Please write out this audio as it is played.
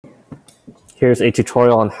Here's a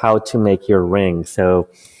tutorial on how to make your ring. So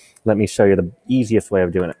let me show you the easiest way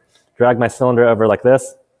of doing it. Drag my cylinder over like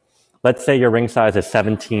this. Let's say your ring size is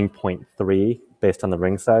 17.3 based on the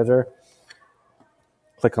ring sizer.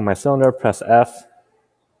 Click on my cylinder, press F,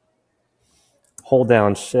 hold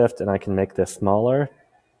down Shift, and I can make this smaller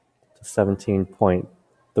to 17.3.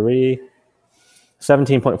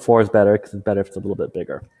 17.4 is better because it's better if it's a little bit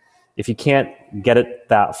bigger. If you can't get it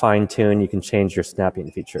that fine-tuned, you can change your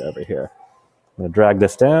snapping feature over here. I'm going to drag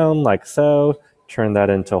this down like so, turn that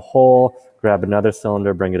into a hole, grab another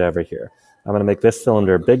cylinder, bring it over here. I'm going to make this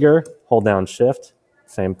cylinder bigger, hold down Shift,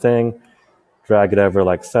 same thing, drag it over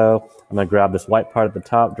like so. I'm going to grab this white part at the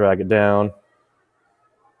top, drag it down.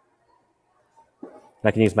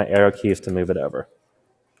 I can use my arrow keys to move it over.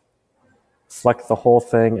 Select the whole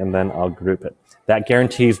thing, and then I'll group it. That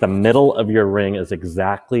guarantees the middle of your ring is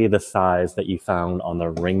exactly the size that you found on the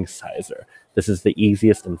ring sizer. This is the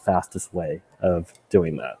easiest and fastest way of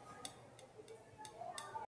doing that.